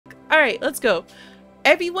Alright, let's go.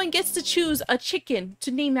 Everyone gets to choose a chicken to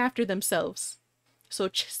name after themselves. So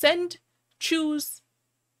send, choose,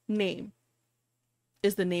 name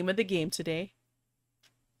is the name of the game today.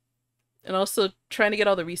 And also trying to get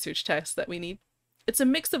all the research tasks that we need. It's a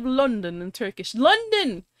mix of London and Turkish.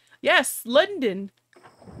 London! Yes, London!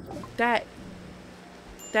 That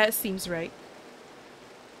seems right.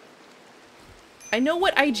 I know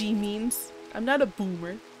what IG means. I'm not a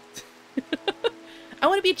boomer. I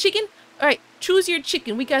want to be a chicken? Alright, choose your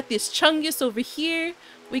chicken. We got this Chungus over here.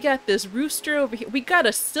 We got this rooster over here. We got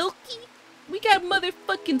a Silky. We got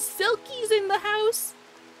motherfucking Silkies in the house.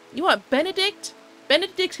 You want Benedict?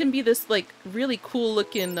 Benedict can be this, like, really cool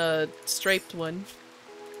looking, striped one.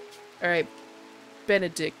 Alright,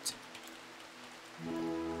 Benedict.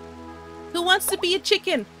 Who wants to be a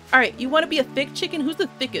chicken? Alright, you want to be a thick chicken? Who's the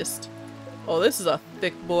thickest? Oh, this is a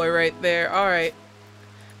thick boy right there. Alright.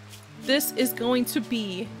 This is going to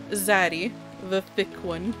be Zaddy, the thick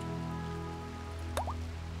one.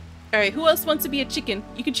 Alright, who else wants to be a chicken?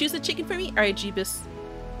 You can choose a chicken for me? Alright, Jeebus.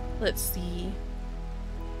 Let's see.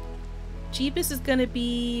 Jeebus is gonna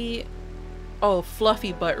be... Oh,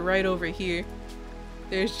 fluffy butt right over here.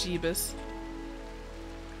 There's Jeebus.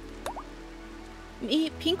 Me,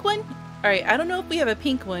 pink one? Alright, I don't know if we have a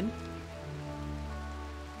pink one.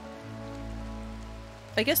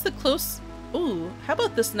 I guess the close... Ooh, how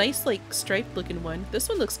about this nice, like, striped looking one? This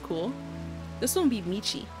one looks cool. This one would be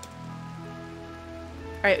Michi.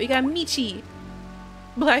 Alright, we got Michi.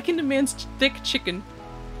 Blacken the man's thick chicken.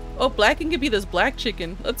 Oh, Blacken could be this black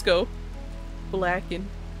chicken. Let's go. Blacken.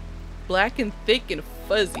 Black and thick and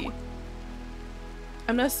fuzzy.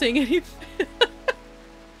 I'm not saying anything.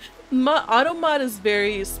 Automod is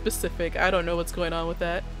very specific. I don't know what's going on with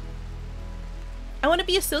that. I want to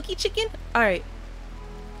be a silky chicken? Alright.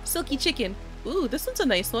 Silky chicken. Ooh, this one's a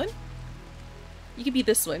nice one. You could be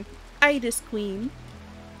this one. Itis Queen.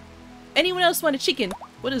 Anyone else want a chicken?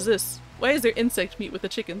 What is this? Why is there insect meat with the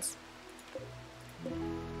chickens?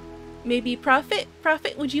 Maybe Prophet?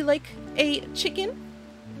 Prophet, would you like a chicken?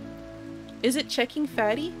 Is it checking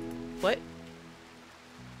fatty? What?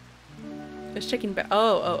 It's checking back.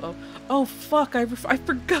 Oh. Oh, fuck. I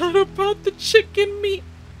forgot about the chicken meat.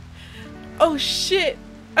 Oh, shit.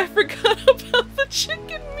 I forgot about the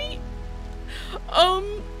chicken meat.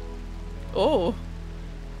 Oh.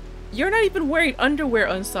 You're not even wearing underwear,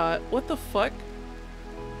 Unsought. What the fuck?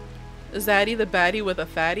 Zaddy the baddie with a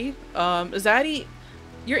fatty? Zaddy,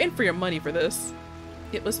 you're in for your money for this.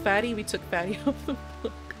 It was fatty, we took fatty off the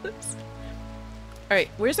book. Alright,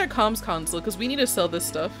 where's our comms console? Because we need to sell this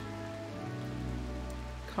stuff.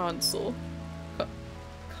 Console.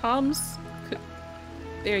 Comms?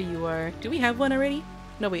 There you are. Do we have one already?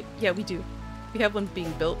 No, wait. Yeah, we do. We have one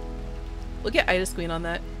being built. We'll get Itis Queen on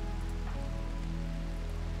that.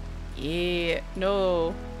 Yeah.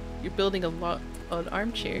 No. You're building an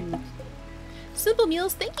armchair. Simple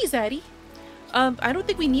meals. Thank you, Zaddy. I don't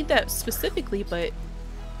think we need that specifically, but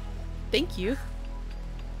thank you.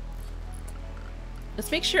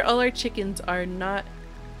 Let's make sure all our chickens are not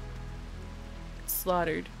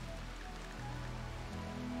slaughtered.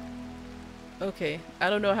 Okay, I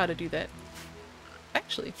don't know how to do that.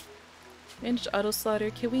 Actually, manage auto slaughter.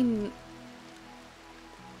 Can we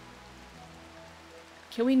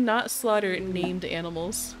not slaughter named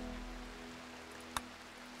animals?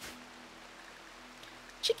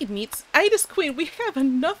 Chicken meats? Itis Queen, we have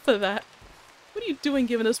enough of that. What are you doing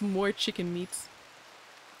giving us more chicken meats?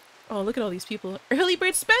 Oh, look at all these people. Early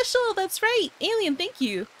bird special! That's right! Alien, thank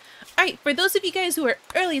you! Alright, for those of you guys who are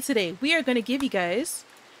early today, we are going to give you guys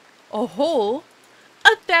a whole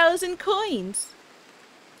 1,000 coins!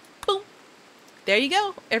 Boom! There you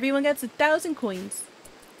go! Everyone gets 1,000 coins.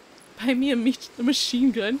 Buy me a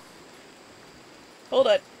machine gun. Hold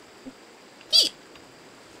on. Eat!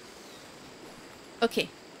 Okay.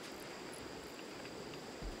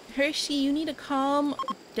 Hershey, you need to calm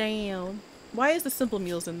down. Why is the simple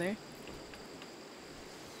meals in there?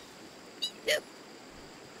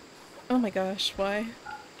 Oh my gosh, why?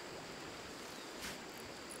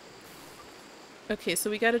 Okay, so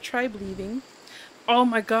we got a tribe leaving. Oh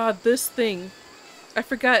my god, this thing. I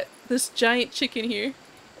forgot this giant chicken here.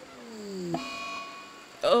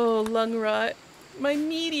 Oh, lung rot. My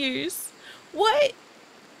meteors. What?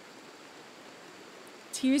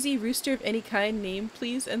 Tearsy rooster of any kind, name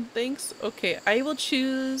please and thanks. Okay, I will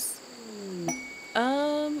choose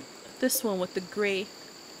this one with the gray.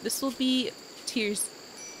 This will be Tearsay.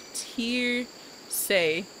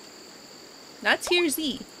 Not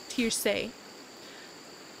Tearsy. Tearsay.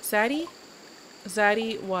 Zaddy?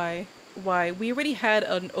 Zaddy, why? Why? We already had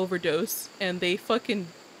an overdose and they fucking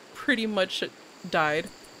pretty much died.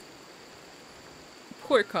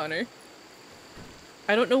 Poor Connor.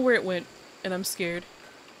 I don't know where it went, and I'm scared.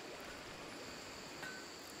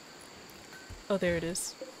 Oh, there it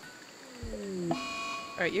is.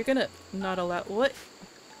 Alright, you're gonna not allow- what?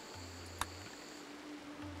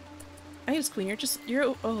 Itis Queen,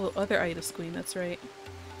 you're- oh, other Itis Queen, that's right.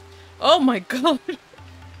 Oh my god!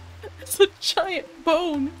 It's a giant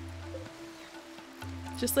bone!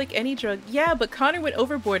 Just like any drug. Yeah, but Connor went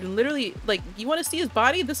overboard and literally, like, you want to see his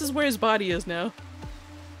body? This is where his body is now.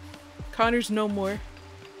 Connor's no more.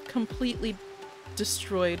 Completely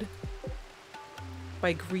destroyed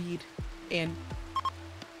by greed and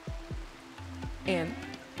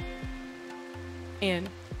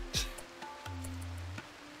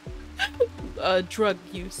drug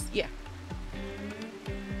use. Yeah.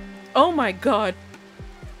 Oh my god.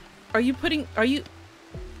 Are you putting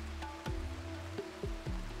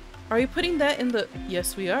that in the—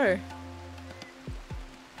 yes, we are.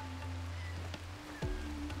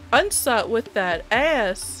 Unsought with that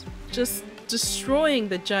ass. Just destroying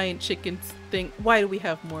the giant chicken thing. Why do we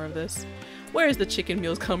have more of this? Where is the chicken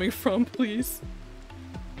meals coming from, please?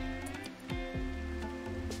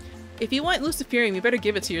 If you want Luciferium, you better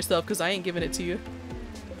give it to yourself, because I ain't giving it to you.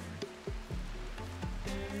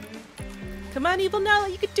 Come on, Evil Nala,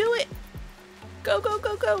 you can do it! Go, go,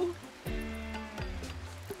 go, go!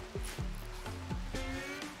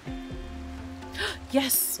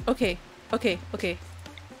 Yes! Okay, okay, okay.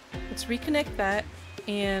 Let's reconnect that,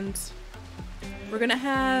 and we're gonna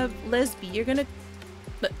have Lesby. You're gonna—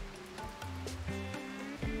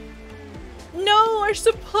 no! Our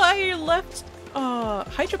supplier left!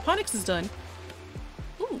 Hydroponics is done.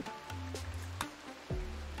 Ooh.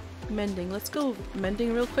 Mending. Let's go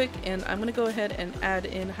mending real quick, and I'm gonna go ahead and add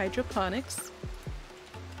in hydroponics.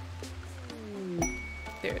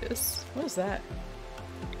 There it is. What is that?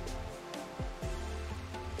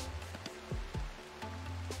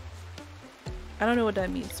 I don't know what that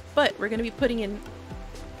means, but we're gonna be putting in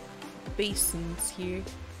basins here.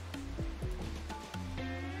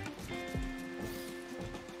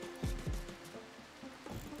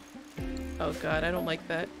 Oh god, I don't like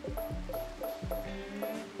that.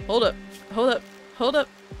 Hold up, hold up, hold up,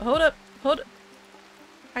 hold up, hold up.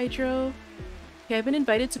 Hydro. Okay, I've been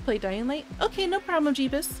invited to play Dying Light. Okay, no problem,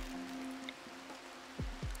 Jeebus.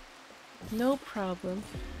 No problem.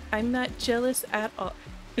 I'm not jealous at all.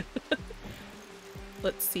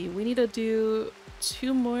 Let's see, we need to do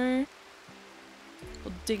 2 more.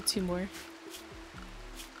 We'll dig 2 more.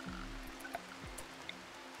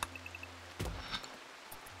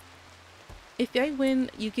 If I win,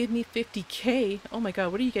 you give me 50k. Oh my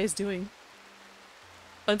god, what are you guys doing?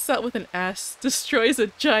 Unsought with an ass destroys a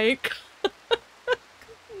giant.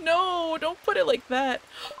 No, don't put it like that.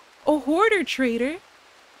 A hoarder trader.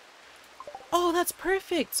 Oh, that's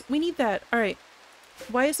perfect. We need that. Alright.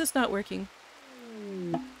 Why is this not working?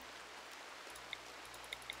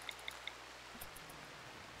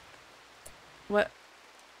 What?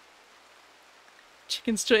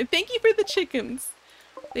 Chickens join. Thank you for the chickens.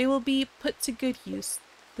 They will be put to good use.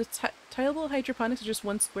 The tileable hydroponics are just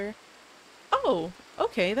 1 square. Oh,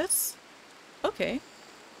 okay, that's okay.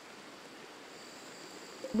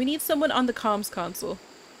 We need someone on the comms console.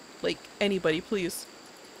 Like, anybody, please.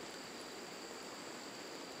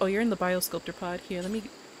 Oh, you're in the biosculptor pod. Here, let me—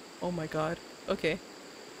 oh my god. Okay.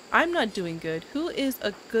 I'm not doing good. Who is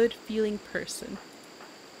a good feeling person?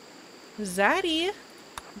 Zaddy!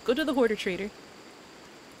 Go to the hoarder trader.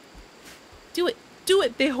 Do it! Do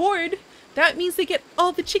it! They hoard! That means they get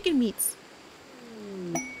all the chicken meats.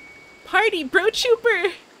 Party, bro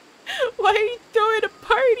trooper! Why are you throwing a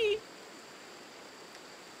party?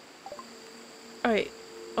 Alright.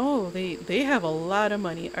 Oh, they have a lot of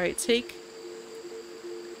money. Alright, take—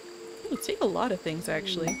 ooh, take a lot of things,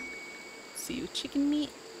 actually. Let's see, chicken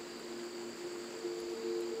meat.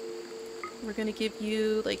 We're gonna give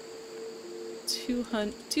you, like,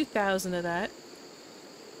 2,000 of that.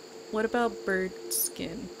 What about bird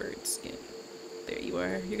skin? Bird skin. There you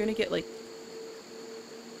are. You're gonna get, like,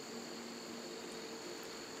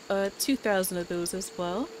 2,000 of those as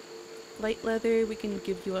well. Light leather, we can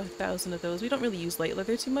give you 1,000 of those. We don't really use light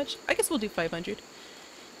leather too much. I guess we'll do 500.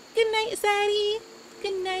 Good night, Zaddy!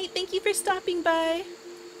 Good night. Thank you for stopping by.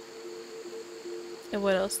 And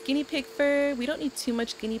what else? Guinea pig fur. We don't need too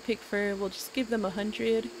much guinea pig fur. We'll just give them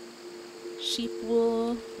 100. Sheep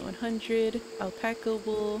wool, 100. Alpaca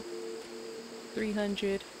wool,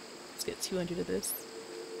 300. Let's get 200 of this.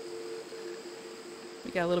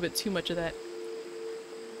 We got a little bit too much of that.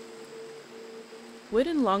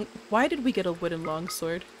 Wooden long— why did we get a wooden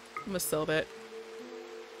longsword? I'm gonna sell that.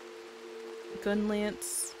 Gun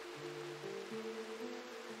lance.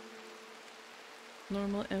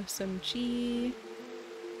 Normal SMG.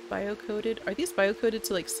 Biocoded. Are these biocoded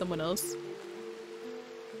to like someone else?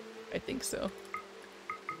 I think so.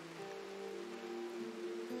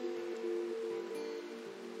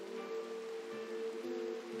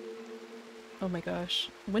 Oh my gosh.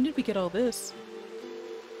 When did we get all this?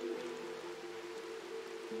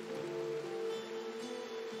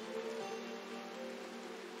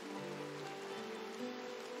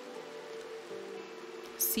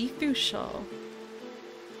 See-through shawl.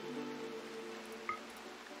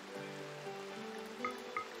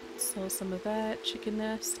 Sell some of that. Chicken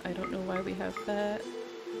nest. I don't know why we have that.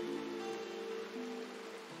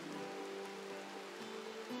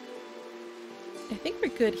 I think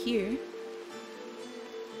we're good here.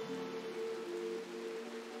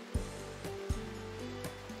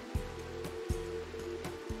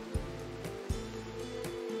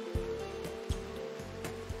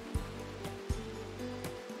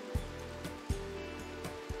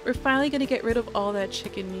 We're finally gonna get rid of all that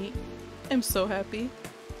chicken meat. I'm so happy.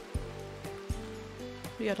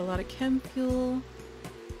 We got a lot of chem fuel,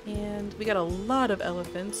 and we got a lot of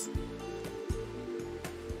elephants.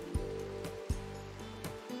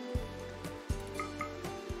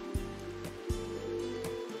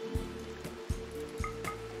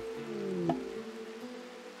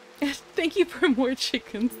 Thank you for more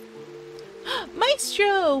chickens.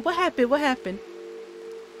 Maestro! What happened? What happened?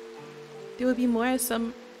 There will be more as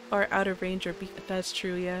some are out of range or that's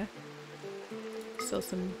true, yeah. Sell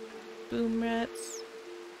some boom rats.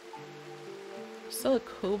 Sell a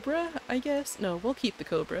cobra, I guess? No, we'll keep the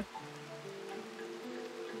cobra.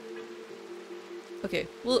 Okay,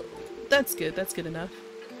 well, that's good. That's good enough.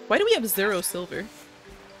 Why do we have 0 silver?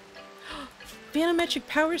 Vanometric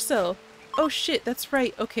power cell! Oh shit, that's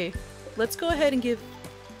right. Okay, let's go ahead and give...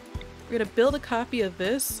 We're gonna build a copy of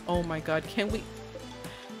this. Oh my god, can we...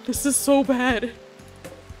 This is so bad.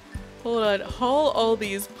 Hold on, haul all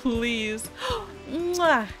these, please.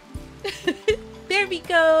 Mwah! There we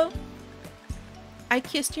go! I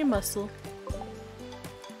kissed your muscle.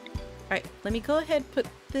 Alright, let me go ahead and put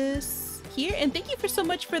this here. And thank you for so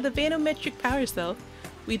much for the vanometric power cell.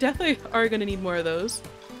 We definitely are gonna need more of those.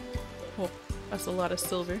 Oh, that's a lot of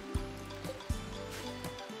silver.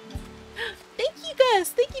 Thank you, Gus!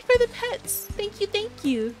 Thank you for the pets! Thank you, thank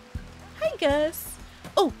you! Hi, Gus!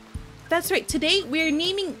 Oh, that's right. Today we're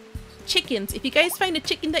naming chickens. If you guys find a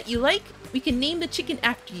chicken that you like, we can name the chicken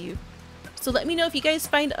after you. So let me know if you guys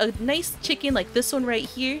find a nice chicken like this one right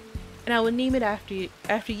here, and I will name it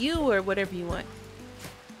after you or whatever you want.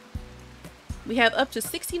 We have up to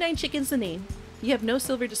 69 chickens to name. You have no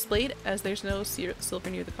silver displayed as there's no silver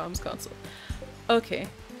near the comms console. Okay.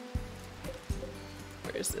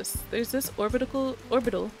 Where is this? There's this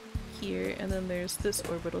orbital here, and then there's this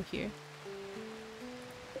orbital here.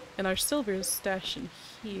 And our silver is stashed in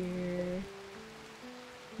here.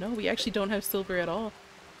 No, we actually don't have silver at all.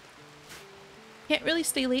 Can't really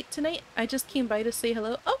stay late tonight. I just came by to say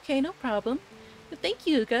hello. Okay, no problem. But thank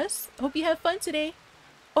you, Gus. Hope you have fun today.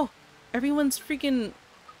 Oh, everyone's freaking...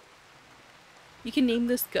 You can name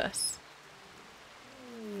this Gus.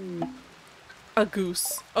 A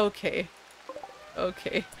goose. Okay.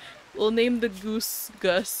 Okay. We'll name the goose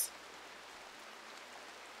Gus.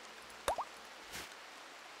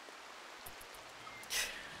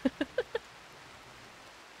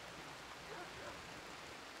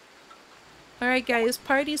 Alright guys,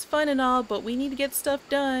 party's fun and all, but we need to get stuff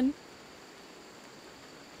done.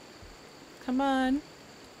 Come on.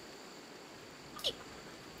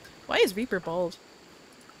 Why is Reaper bald?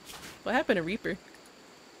 What happened to Reaper?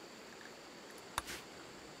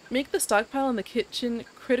 Make the stockpile in the kitchen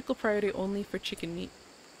critical priority only for chicken meat.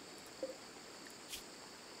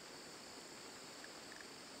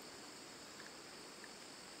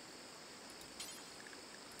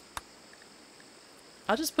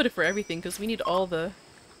 I'll just put it for everything because we need all the...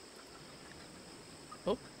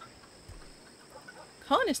 Oh.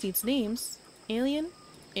 Colonist needs names. Alien?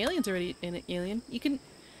 Alien's already in it. Alien. You can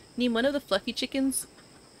name one of the fluffy chickens.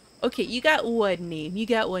 Okay, you got one name. You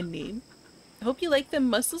got one name. I hope you like them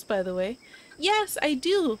mussels, by the way. Yes, I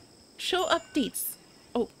do. Show updates.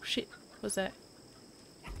 Oh, shit. What's that?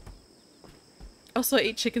 Also, I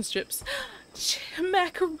ate chicken strips.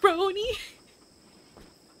 Macaroni!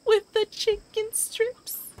 With the chicken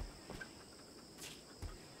strips.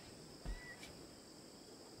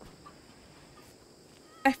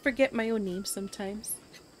 I forget my own name sometimes.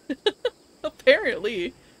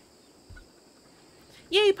 Apparently.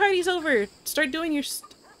 Yay, party's over. Start doing your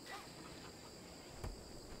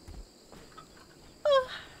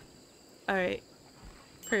oh. Alright.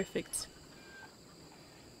 Perfect.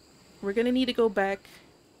 We're gonna need to go back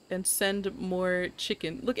and send more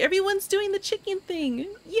chicken. Look, everyone's doing the chicken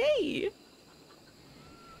thing! Yay!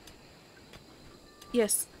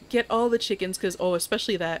 Yes, get all the chickens, because, oh,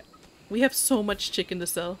 especially that. We have so much chicken to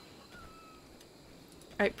sell.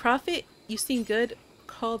 Alright, Prophet, you seem good.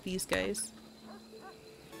 Call these guys.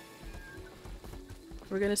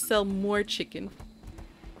 We're gonna sell more chicken.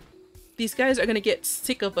 These guys are gonna get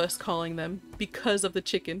sick of us calling them because of the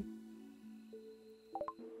chicken.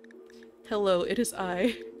 Hello, it is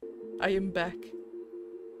I. I am back.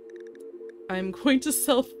 I'm going to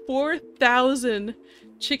sell 4,000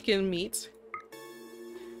 chicken meat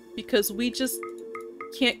because we just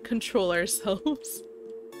can't control ourselves.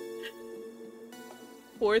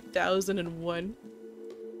 4,001.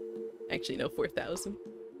 Actually, no, 4,000.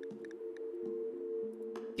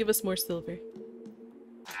 Give us more silver.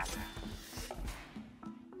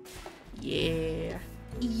 Yeah.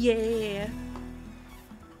 Yeah.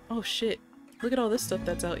 Oh shit. Look at all this stuff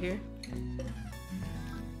that's out here.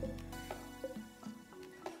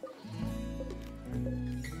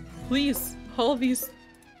 Please, haul these.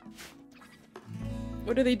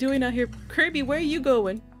 What are they doing out here? Kirby, where are you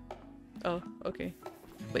going? Oh, okay.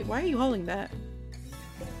 Wait, why are you hauling that?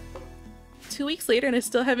 2 weeks later and I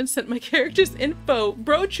still haven't sent my character's info.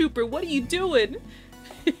 Bro Trooper, what are you doing?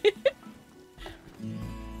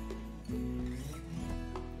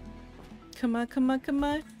 Come on, come on, come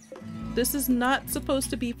on. This is not supposed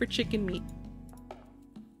to be for chicken meat.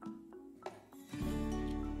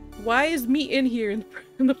 Why is meat in here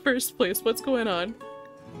in the first place? What's going on?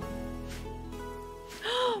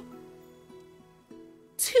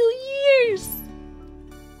 2 years!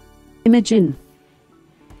 Imagine.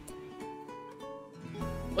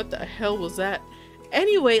 What the hell was that?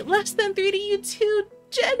 Anyway, less than 3 to you too,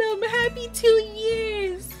 Jenum! Happy 2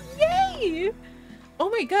 years! Yay! Oh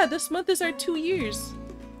my god, this month is our 2 years.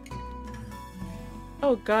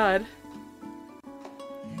 Oh god.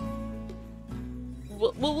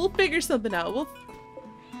 We'll figure something out.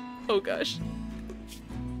 Oh gosh.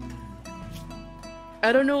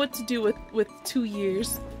 I don't know what to do with 2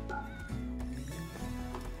 years.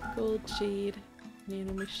 Gold, jade,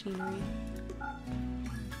 nanomachinery.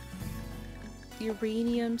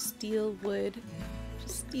 Uranium, steel, wood.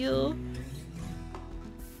 Steel.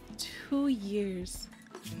 2 years.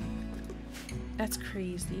 That's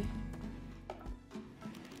crazy.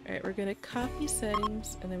 Alright, we're gonna copy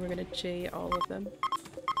settings and then we're gonna J all of them.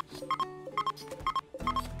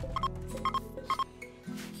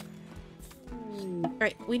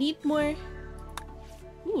 Alright, we need more.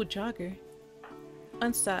 Ooh, jogger.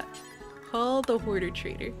 Unstop. Call the hoarder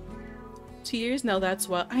trader. 2 years? Now that's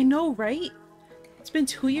what I know, right? It's been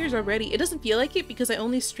 2 years already. It doesn't feel like it because I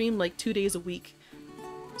only stream like 2 days a week.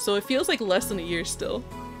 So it feels like less than a year still.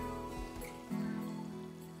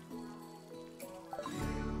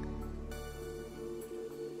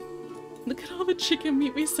 Look at all the chicken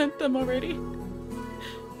meat we sent them already.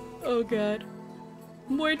 Oh god.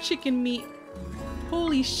 More chicken meat.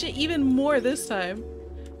 Holy shit, even more this time.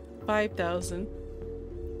 5,000.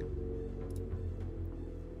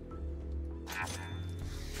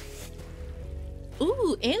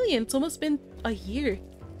 Ooh, Alien! It's almost been a year.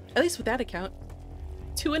 At least with that account.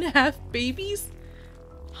 2.5 babies?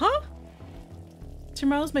 Huh?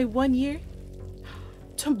 Tomorrow's my 1 year?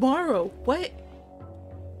 Tomorrow? What?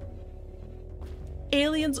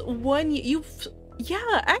 Aliens 1 year?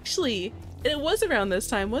 Yeah, actually! It was around this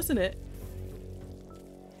time, wasn't it?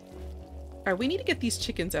 Alright, we need to get these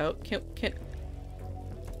chickens out. Can't...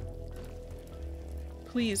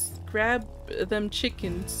 Please, grab them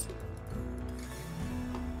chickens.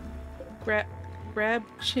 Grab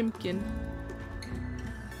Chimkin.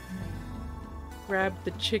 Grab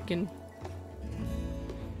the chicken.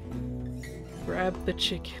 Grab the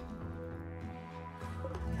chicken.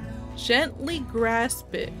 Gently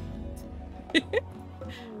grasp it.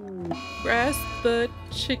 Grasp the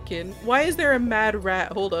chicken. Why is there a mad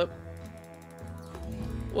rat? Hold up.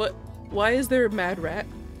 What? Why is there a mad rat?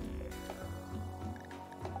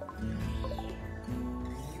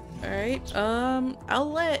 Alright,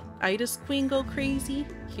 I'll let Ida's queen go crazy.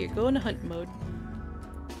 Here, go into hunt mode.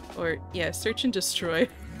 Or, yeah, search and destroy.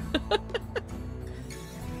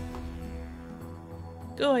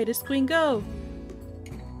 Go, Ida's queen, go!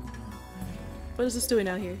 What is this doing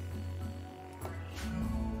out here?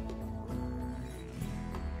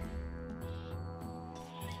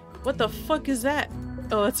 What the fuck is that?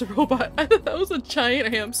 Oh, that's a robot. I thought that was a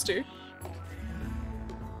giant hamster.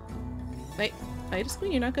 I just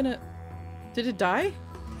mean you're not gonna... Did it die?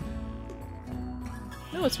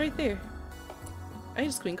 No, it's right there. I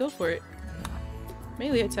just queen, go for it.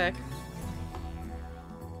 Melee attack.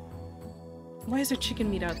 Why is there chicken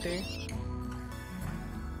meat out there?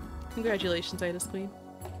 Congratulations, Ida's Queen.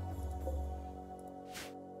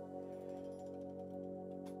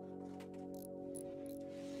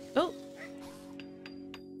 Oh!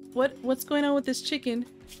 What's going on with this chicken?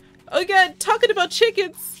 Oh god, talking about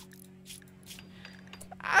chickens!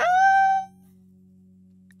 Ah!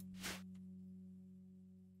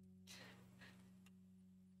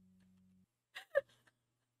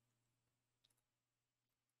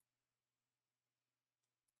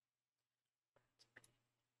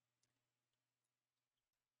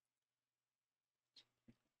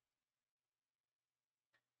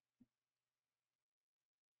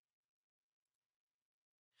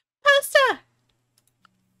 Pasta!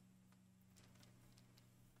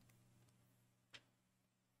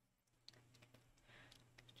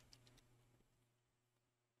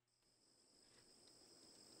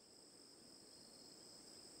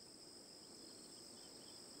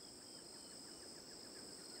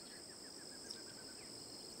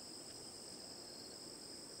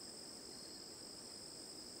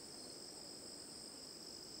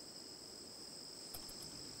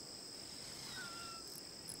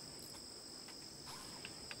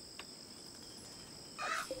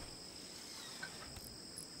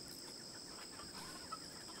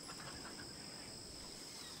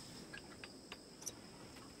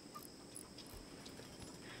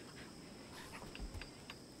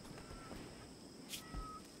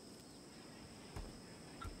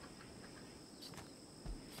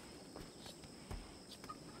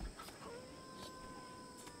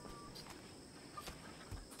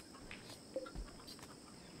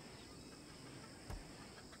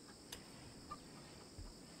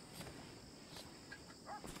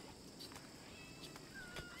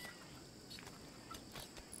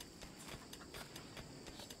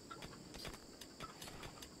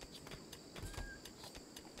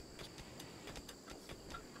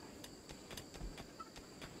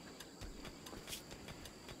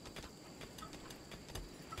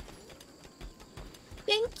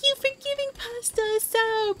 Thank you for giving Pasta a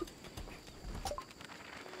sub!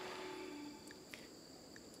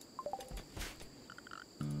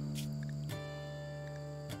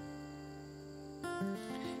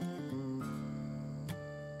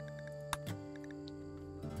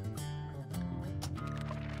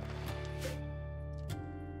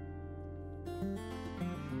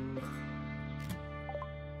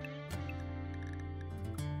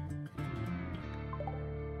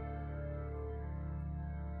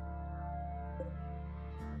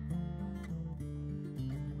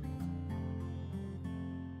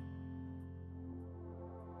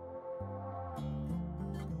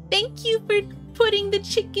 Thank you for putting the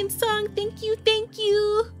chicken song. Thank you, thank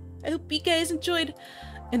you. I hope you guys enjoyed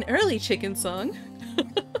an early chicken song.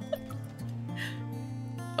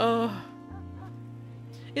 Oh,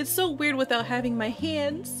 it's so weird without having my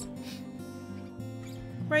hands.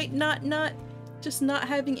 Right? Just not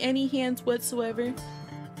having any hands whatsoever.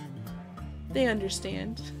 They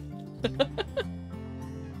understand.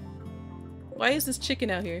 Why is this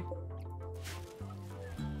chicken out here?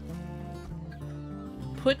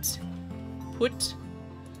 Put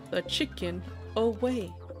the chicken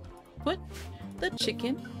away. Put the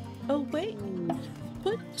chicken away.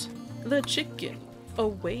 Put the chicken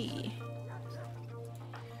away.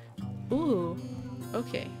 Ooh.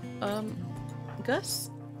 Okay.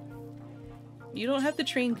 Gus? You don't have to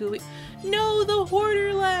train Gooey. No, the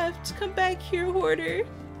hoarder left! Come back here, hoarder!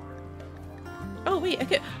 Oh wait,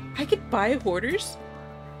 I could buy hoarders?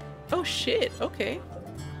 Oh shit, okay.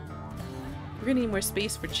 We're gonna need more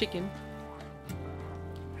space for chicken.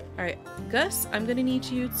 Alright, Gus, I'm gonna need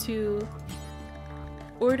you to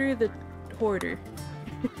order the hoarder.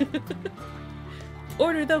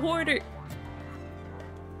 Order the hoarder!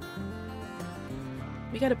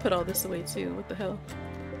 We gotta put all this away too, what the hell?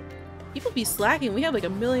 People be slacking, we have like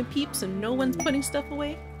 1 million peeps and no one's putting stuff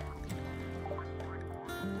away?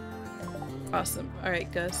 Awesome.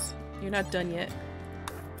 Alright, Gus, you're not done yet.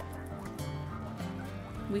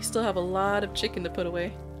 We still have a lot of chicken to put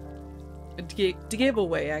away. To give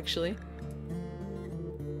away, actually.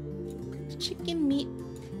 Chicken meat.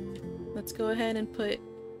 Let's go ahead and put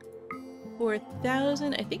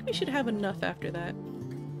 4,000. I think we should have enough after that.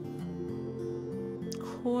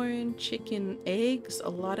 Corn, chicken, eggs. A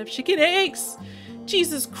lot of chicken eggs!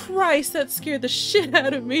 Jesus Christ, that scared the shit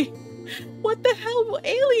out of me. What the hell?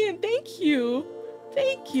 Alien, thank you!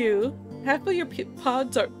 Thank you! Half of your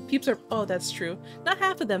peeps are- oh, that's true. Not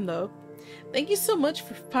half of them, though. Thank you so much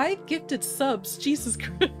for 5 gifted subs. Jesus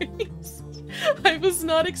Christ. I was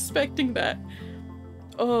not expecting that.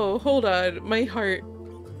 Oh, hold on. My heart.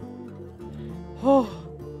 Oh.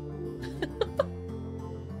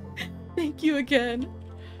 Thank you again.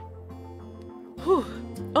 Whew.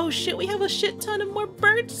 Oh shit, we have a shit ton of more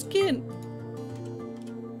bird skin!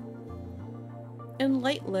 And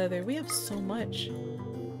light leather, we have so much.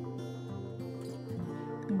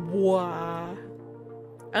 Wow.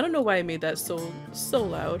 I don't know why I made that so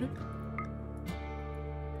loud.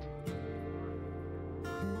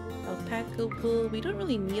 Alpaca wool, we don't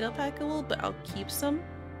really need alpaca wool, but I'll keep some.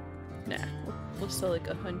 Nah, we'll sell like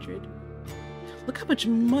 100. Look how much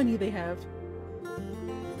money they have.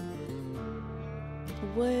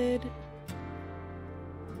 Wood.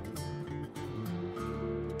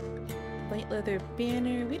 Light leather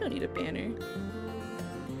banner. We don't need a banner.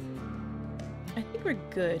 I think we're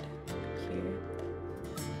good here.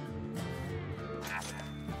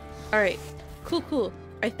 Alright. Cool, cool.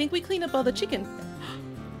 I think we cleaned up all the chicken.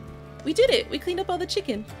 We did it! We cleaned up all the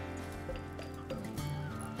chicken.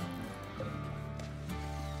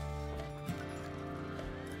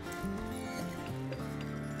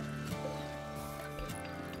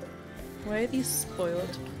 Why are these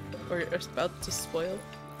spoiled? Or are about to spoil?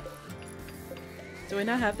 Do I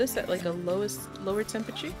not have this at like a lower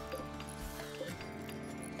temperature?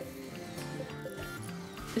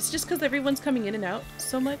 It's just because everyone's coming in and out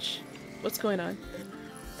so much? What's going on?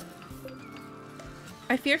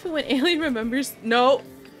 I fear for when Alien remembers- No!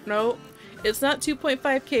 No. It's not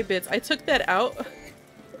 2.5k bits. I took that out.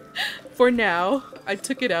 For now. I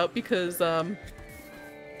took it out because, that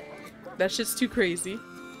shit's too crazy.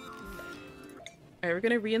 Alright, we're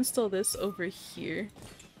gonna reinstall this over here.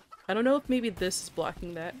 I don't know if maybe this is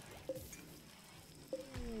blocking that.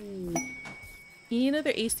 You need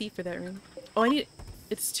another AC for that room. Oh, I need-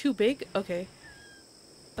 It's too big? Okay.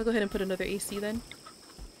 I'll go ahead and put another AC then.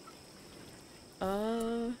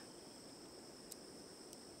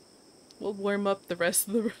 We'll warm up the rest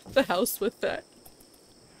of the house with that.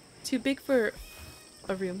 Too big for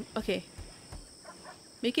a room. Okay.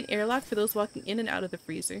 Make an airlock for those walking in and out of the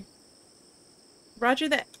freezer. Roger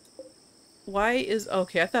that. Why is-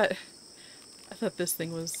 okay, I thought this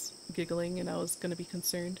thing was giggling and I was gonna be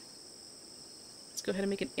concerned. Let's go ahead and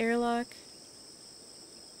make an airlock.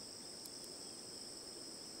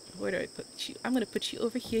 Where do I put you? I'm gonna put you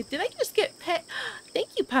over here. Did I just get pet? Thank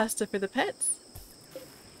you, Pasta, for the pets.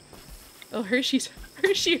 Oh, Hershey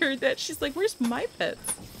heard that. She's like, where's my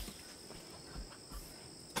pets?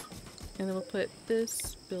 And then we'll put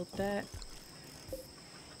this, build that.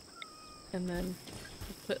 And then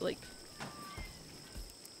we'll put like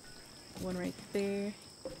one right there.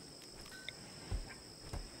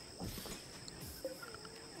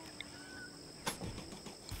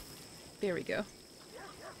 There we go.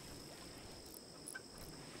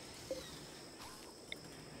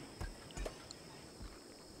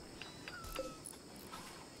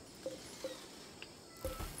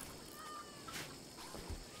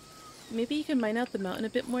 Maybe you can mine out the mountain a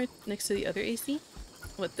bit more next to the other AC?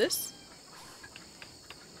 What, this?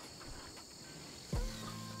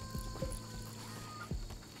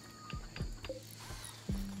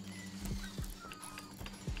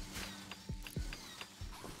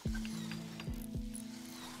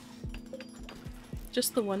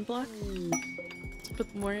 Just the one block? Let's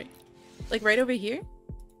put more... like right over here?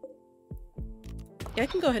 Yeah, I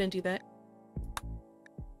can go ahead and do that.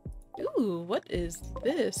 Ooh, what is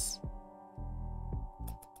this?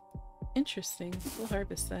 Interesting. We'll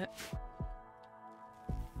harvest that.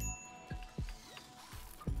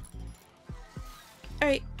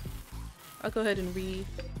 Alright. I'll go ahead and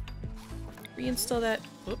reinstall that.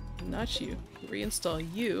 Oh, not you. Reinstall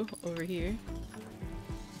you over here.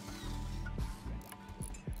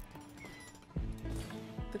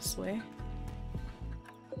 This way.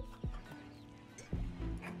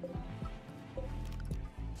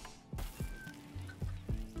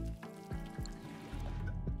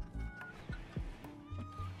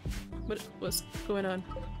 What's going on?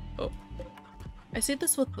 Oh. I say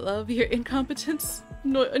this with love, your incompetence.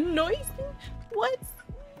 Noise? What?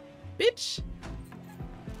 Bitch?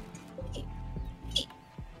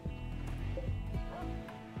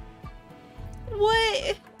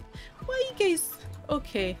 What? Why you guys...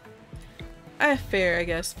 Okay. Fair, I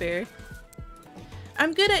guess, fair.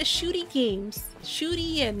 I'm good at shooty games.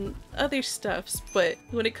 Shooty and other stuffs, but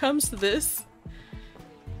when it comes to this,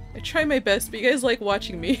 I try my best, but you guys like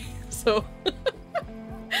watching me, so...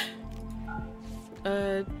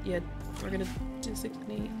 yeah, we're gonna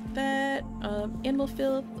designate that. Animal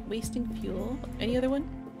filth, wasting fuel. Any other one?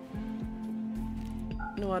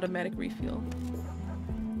 No automatic refuel.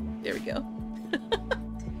 There we go.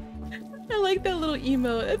 I like that little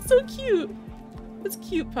emote. It's so cute. It's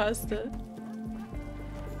cute, Pasta.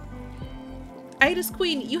 Ida's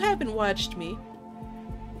Queen, you haven't watched me.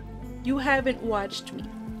 You haven't watched me.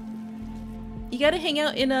 You gotta hang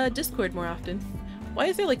out in Discord more often. Why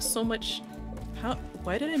is there like so much...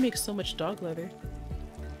 Why did I make so much dog leather?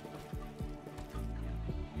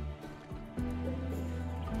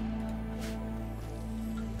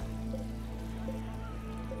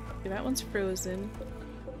 Okay, that one's frozen.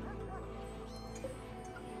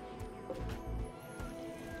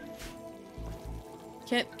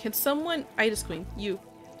 Can someone... Ida's Queen, you.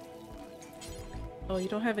 Oh, you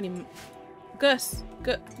don't have any... Gus!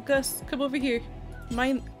 Gus, come over here.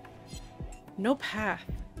 Mine... No path.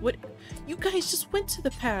 What? You guys just went to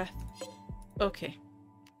the path. Okay.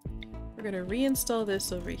 We're gonna reinstall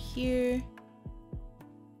this over here.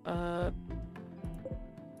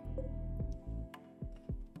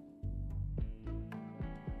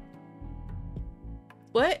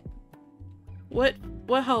 What?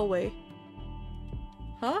 What hallway?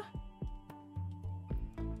 Huh?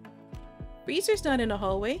 Freezer's not in a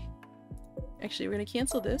hallway. Actually, we're gonna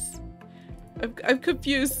cancel this. I'm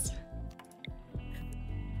confused.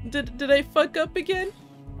 Did I fuck up again?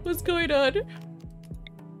 What's going on?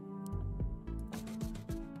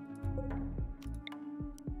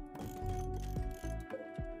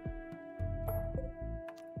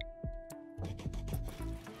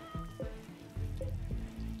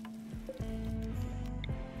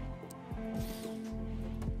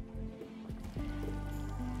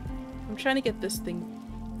 I'm trying to get this thing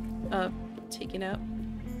taken out.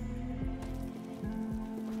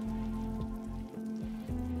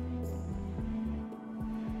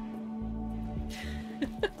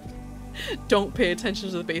 Don't pay attention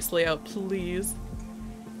to the base layout, please.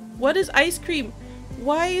 What is ice cream?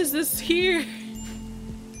 Why is this here?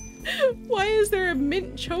 Why is there a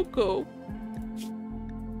mint choco?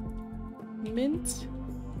 Mint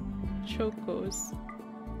chocos.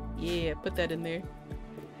 Yeah, put that in there.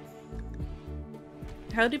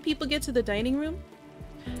 How do people get to the dining room?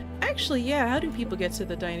 Actually, yeah, how do people get to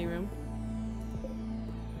the dining room?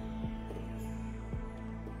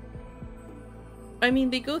 I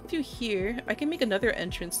mean, they go through here. I can make another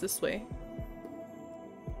entrance this way.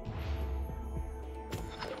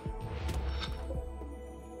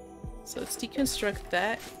 So let's deconstruct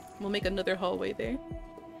that. We'll make another hallway there.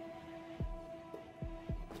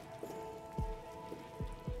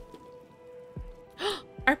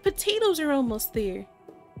 Our potatoes are almost there.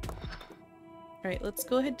 Alright, let's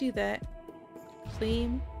go ahead and do that.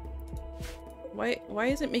 Claim. Why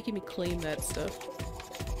is it making me claim that stuff?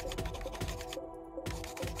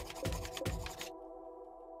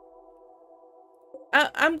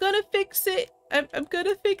 I'm gonna fix it. I'm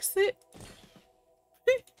gonna fix it.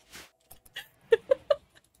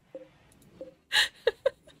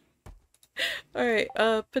 Alright,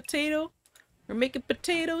 potato. We're making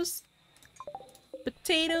potatoes.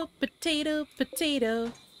 Potato, potato,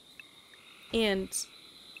 potato. And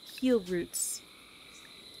heel roots.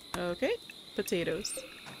 Okay, potatoes.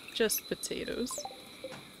 Just potatoes.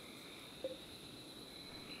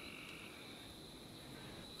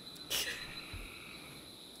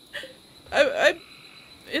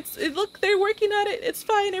 Look, they're working on it. It's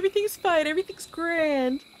fine. Everything's fine. Everything's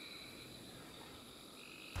grand.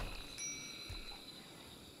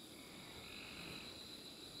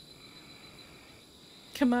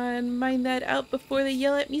 Come on, mine that out before they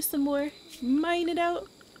yell at me some more. Mine it out.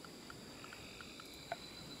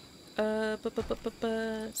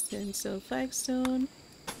 Sandstone, flagstone.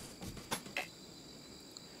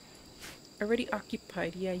 Already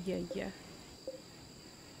occupied. Yeah.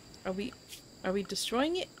 Are we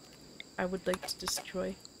destroying it? I would like to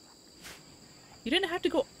destroy. You didn't have to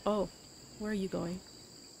go. Oh, where are you going?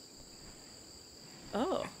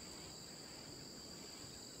 Oh.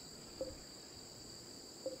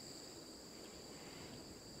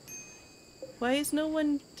 Why is no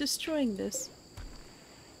one destroying this?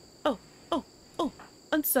 Oh,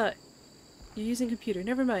 unsaw it. You're using computer.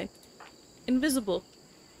 Never mind. Invisible.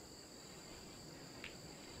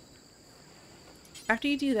 After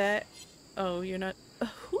you do that... Oh, you're not...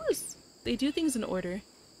 who is... They do things in order.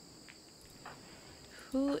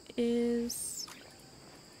 Who is...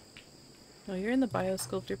 Oh, you're in the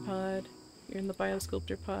biosculptor pod. You're in the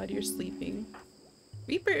biosculptor pod. You're sleeping.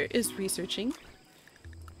 Reaper is researching.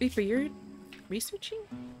 Reaper, you're researching?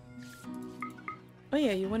 Oh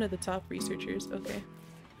yeah, you're one of the top researchers. Okay.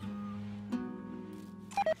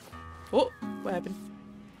 Oh, what happened?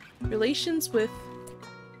 Relations with...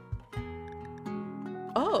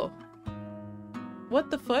 Oh. What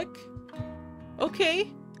the fuck? Okay.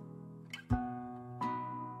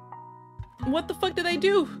 What the fuck did I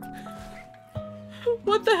do?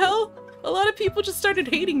 What the hell? A lot of people just started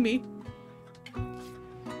hating me.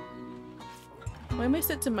 Why am I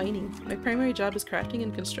set to mining? My primary job is crafting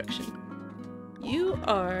and construction. You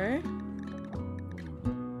are...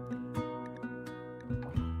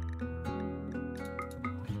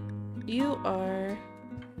 You are...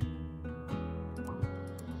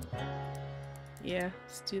 Yeah,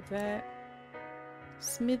 let's do that.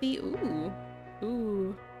 Smithy, ooh.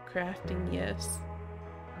 Ooh, crafting, yes.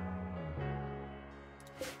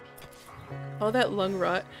 All that lung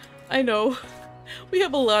rot. I know. We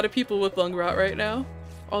have a lot of people with lung rot right now.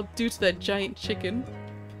 All due to that giant chicken.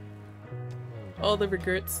 All the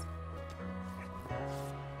regrets.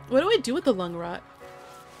 What do I do with the lung rot?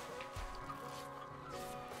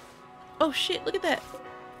 Oh shit, look at that!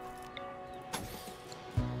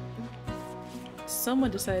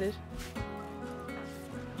 Someone decided.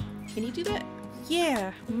 Can you do that?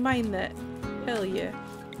 Yeah! Mine that. Hell yeah.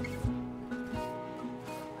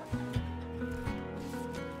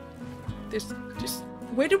 There's just...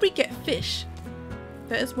 Where did we get fish?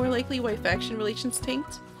 That is more likely why faction relations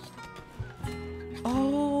tanked.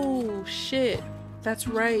 Oh, shit. That's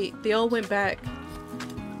right. They all went back.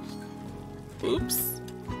 Oops.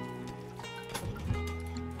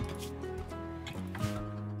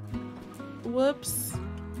 Whoops.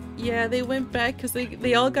 Yeah, they went back because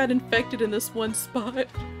they all got infected in this one spot.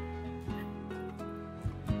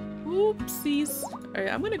 Oopsies.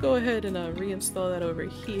 Alright, I'm gonna go ahead and reinstall that over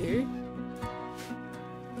here.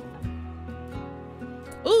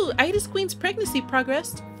 Ooh, Ida's Queen's pregnancy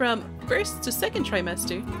progressed from first to second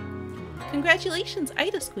trimester. Congratulations,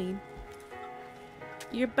 Ida's Queen.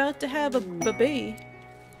 You're about to have a baby.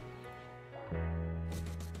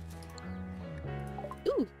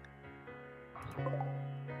 Ooh.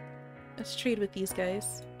 Let's trade with these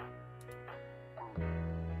guys.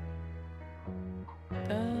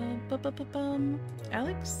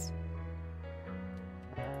 Alex?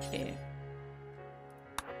 Okay.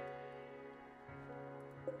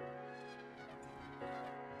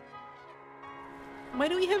 Why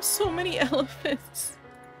do we have so many elephants?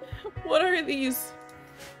 What are these?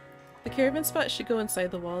 The caravan spot should go inside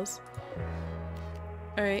the walls.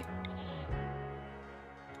 Alright.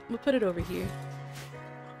 We'll put it over here.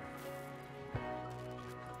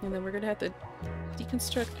 And then we're gonna have to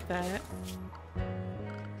deconstruct that.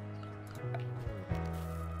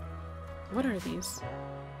 What are these?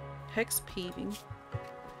 Hex paving.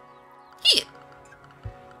 Here!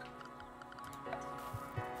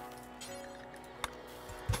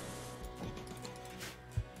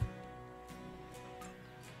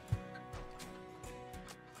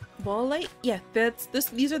 Wall light? Yeah, that's this.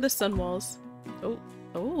 These are the sun walls. Oh,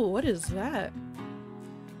 oh, what is that?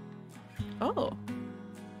 Oh.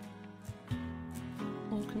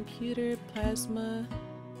 Old computer, plasma,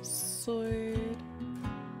 sword.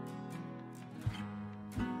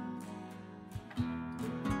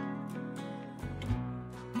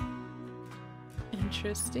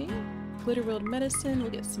 Interesting. Glitterworld medicine,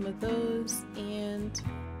 we'll get some of those, and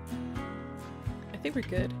I think we're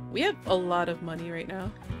good. We have a lot of money right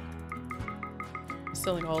now.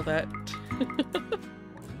 Selling all that.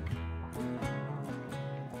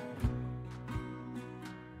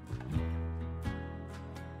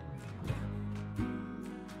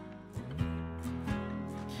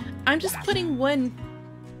 I'm just putting one.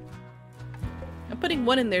 I'm putting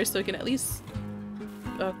one in there so I can at least.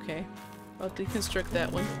 Okay. I'll deconstruct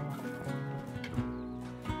that one.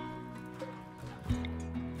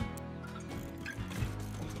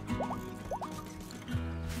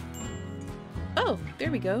 Oh, there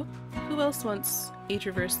we go. Who else wants age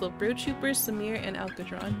reversal? Bro Trooper, Samir, and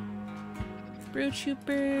Alcatron. Bro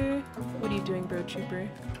Trooper. What are you doing, Bro Trooper?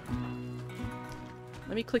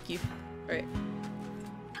 Let me click you. Alright.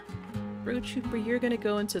 Bro Trooper, you're gonna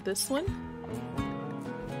go into this one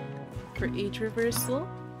for age reversal.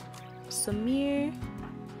 Samir,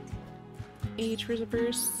 age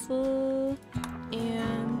reversal,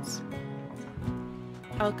 and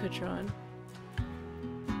Alcatron.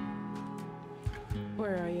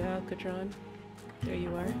 Where are you, Alcatron? There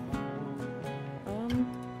you are.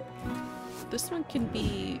 This one can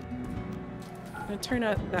be... I'm gonna turn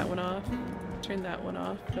out that one off. Turn that one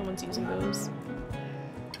off. No one's using those.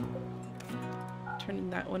 Turning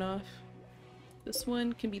that one off. This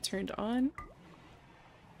one can be turned on.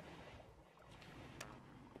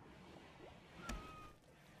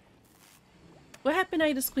 What happened,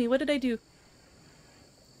 Ida's Queen? What did I do?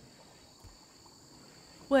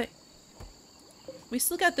 What? We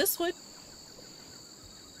still got this one.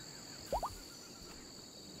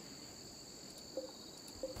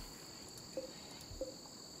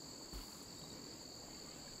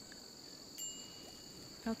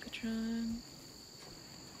 Alcatron.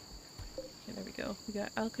 Okay, there we go. We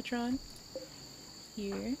got Alcatron.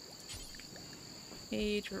 here.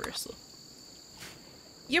 Age reversal.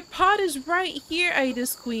 Your pod is right here,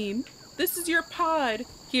 Ida's Queen. This is your pod.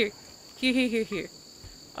 Here. Here.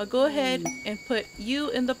 I'll go ahead and put you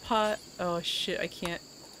in the pod. Oh shit, I can't.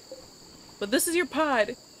 But this is your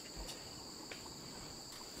pod.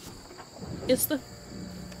 It's the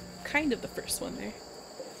kind of the first one there.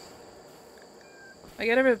 I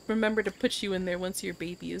gotta remember to put you in there once your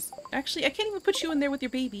baby is... Actually, I can't even put you in there with your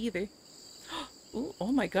baby either. Ooh,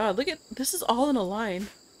 oh my god, look at... This is all in a line.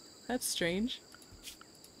 That's strange.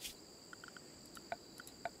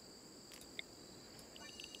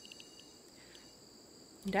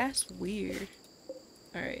 That's weird.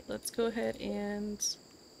 Alright, let's go ahead and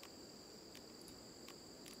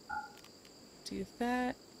do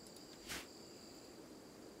that.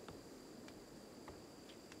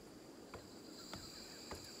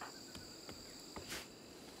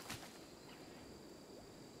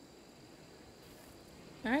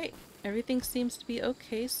 Alright, everything seems to be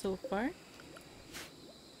okay so far.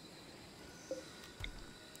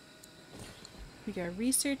 We got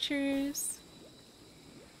researchers.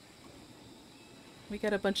 We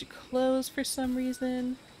got a bunch of clothes for some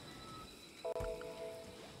reason.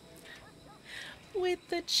 With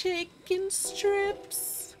the chicken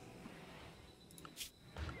strips.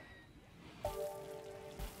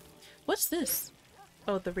 What's this?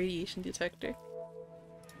 Oh, the radiation detector.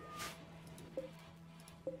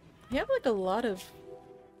 We have like a lot of...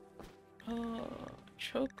 Oh,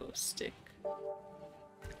 choco stick.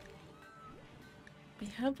 We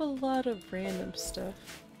have a lot of random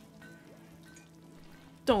stuff.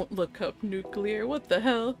 Don't look up nuclear, what the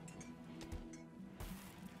hell?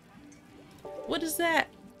 What is that?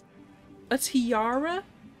 A tiara?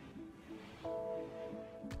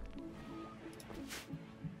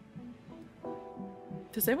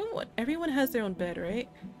 Does everyone has their own bed, right?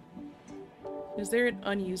 Is there an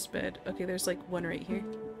unused bed? Okay, there's like one right here.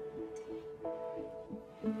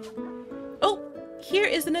 Oh! Here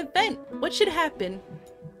is an event! What should happen?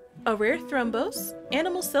 A rare thrombos?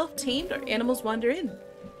 Animals self-tamed or animals wander in?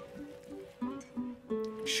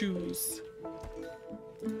 Choose.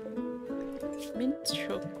 Mint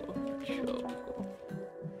choco.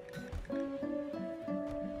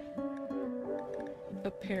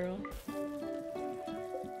 Apparel.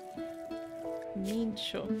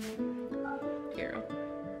 Mincho. Apparel.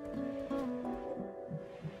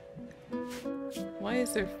 Why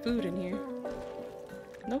is there food in here?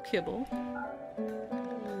 No kibble.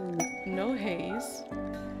 No haze.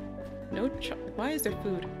 No why is there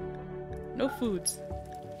food? No foods.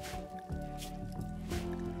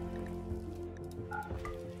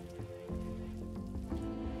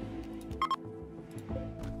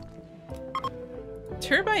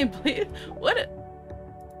 Turbine blade? What?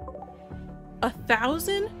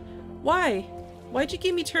 1,000? Why? Why'd you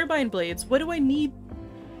give me turbine blades? What do I need?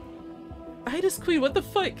 Ida's Queen, what the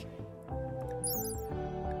fuck?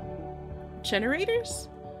 Generators?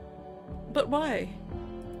 But why?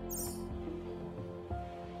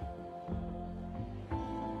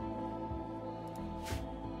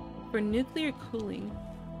 For nuclear cooling.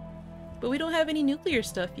 But we don't have any nuclear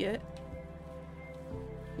stuff yet.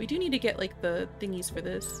 We do need to get like the thingies for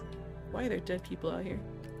this. Why are there dead people out here?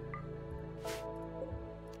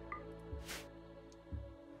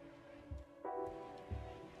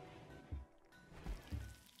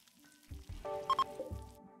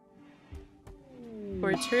 For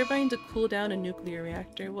a turbine to cool down a nuclear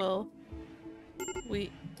reactor. Well,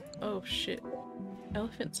 wait. Oh shit.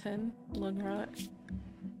 Elephant 10, lung rot.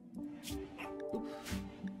 Oof.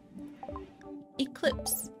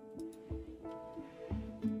 Eclipse.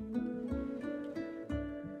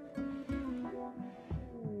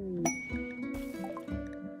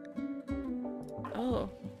 Oh,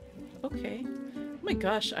 okay. Oh my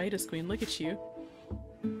gosh, Ida's Queen, look at you.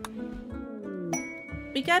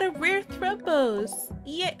 We got a rare thrombos!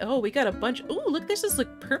 Yeah! Oh, we got a bunch. Ooh, look, there's this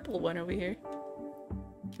like purple one over here.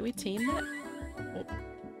 Can we tame that? Oh,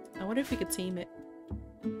 I wonder if we could tame it.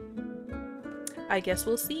 I guess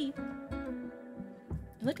we'll see.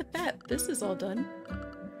 Look at that, this is all done.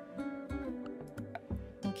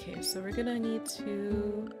 Okay, so we're gonna need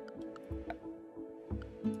to...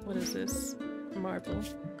 What is this? Marble.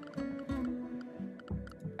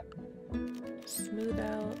 Smooth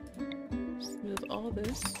out. Smooth all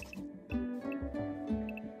this.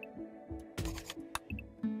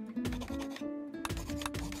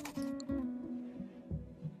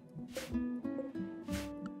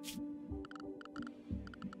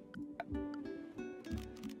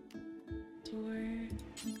 Door.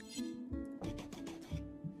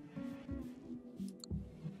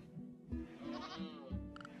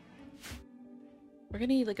 We're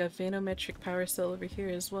gonna need like a vanometric power cell over here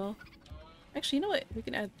as well. Actually, you know what? We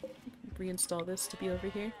can reinstall this to be over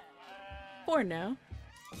here. For now.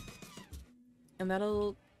 And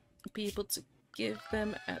that'll be able to give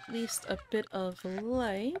them at least a bit of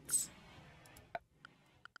light.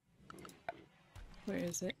 Where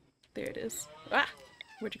is it? There it is. Ah!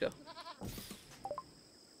 Where'd you go?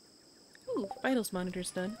 Ooh, vitals monitor's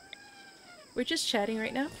done. We're just chatting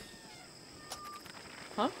right now.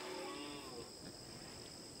 Huh?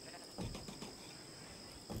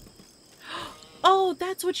 Oh,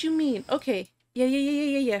 that's what you mean. Okay.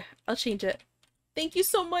 Yeah. I'll change it. Thank you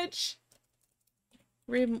so much.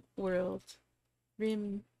 Rimworld.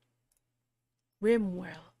 Rimworld.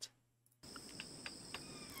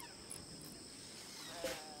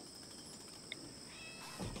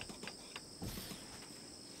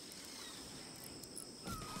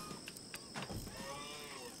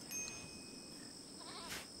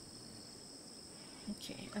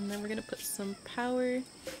 Okay, and then we're gonna put some power.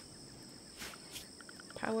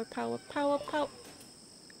 Power.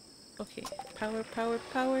 Okay,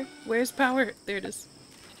 power. Where's power? There it is.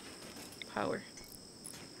 Power.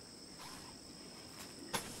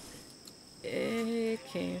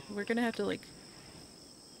 Okay, we're gonna have to like...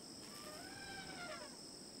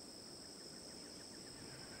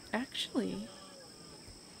 Actually...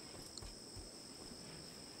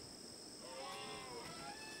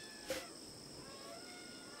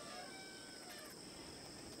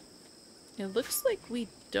 It looks like we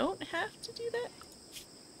don't have to do that.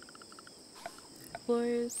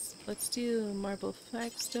 Floors. Let's do marble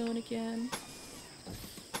flagstone again.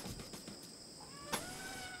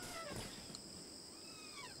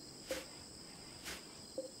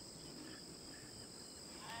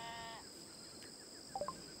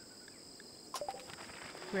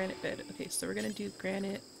 Granite bed. Okay, so we're gonna do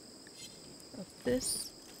granite of this.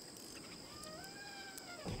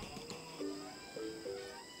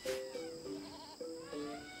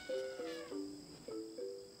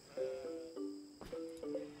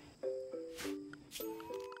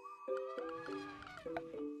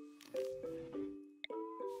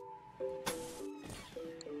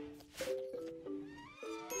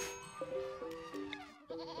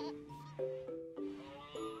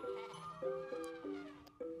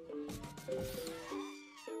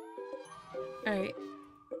 Alright.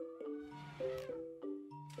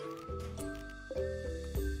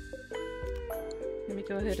 Let me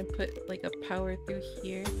go ahead and put like a power through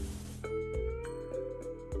here.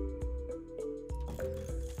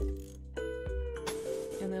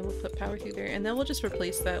 And then we'll put power through there. And then we'll just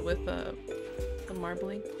replace that with the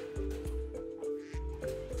marbling.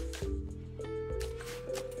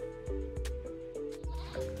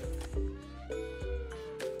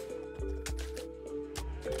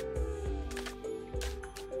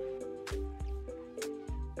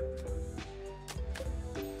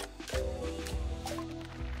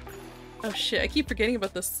 Oh shit, I keep forgetting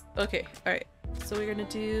about this. Okay, alright. So we're gonna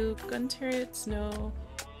do gun turrets, no.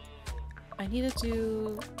 I need to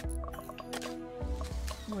do...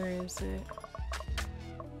 Where is it?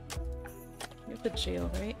 You have the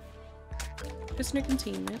jail, right? Prisoner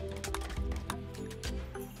containment.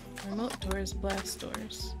 Remote doors, blast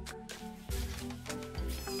doors.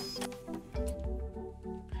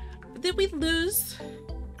 Did we lose?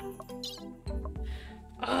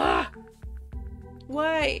 Ah!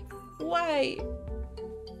 Why? Why?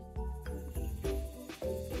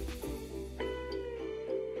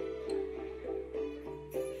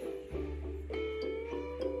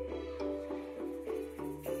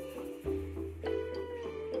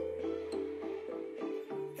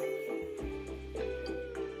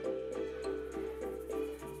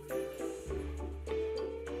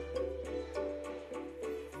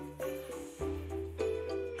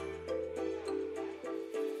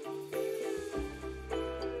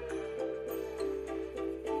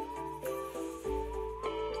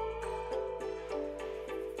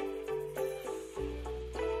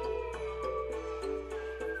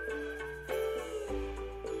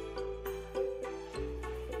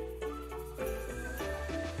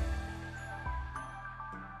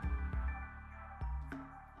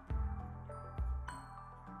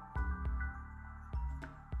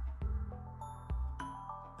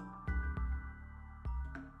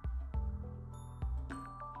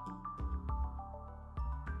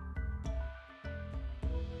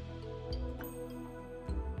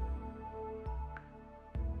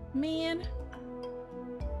 Man.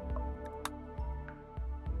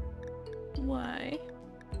 Why?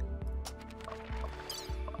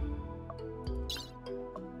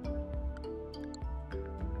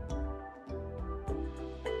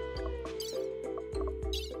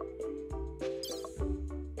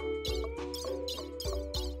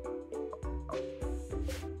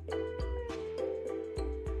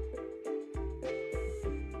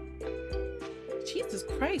 Jesus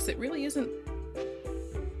Christ, it really isn't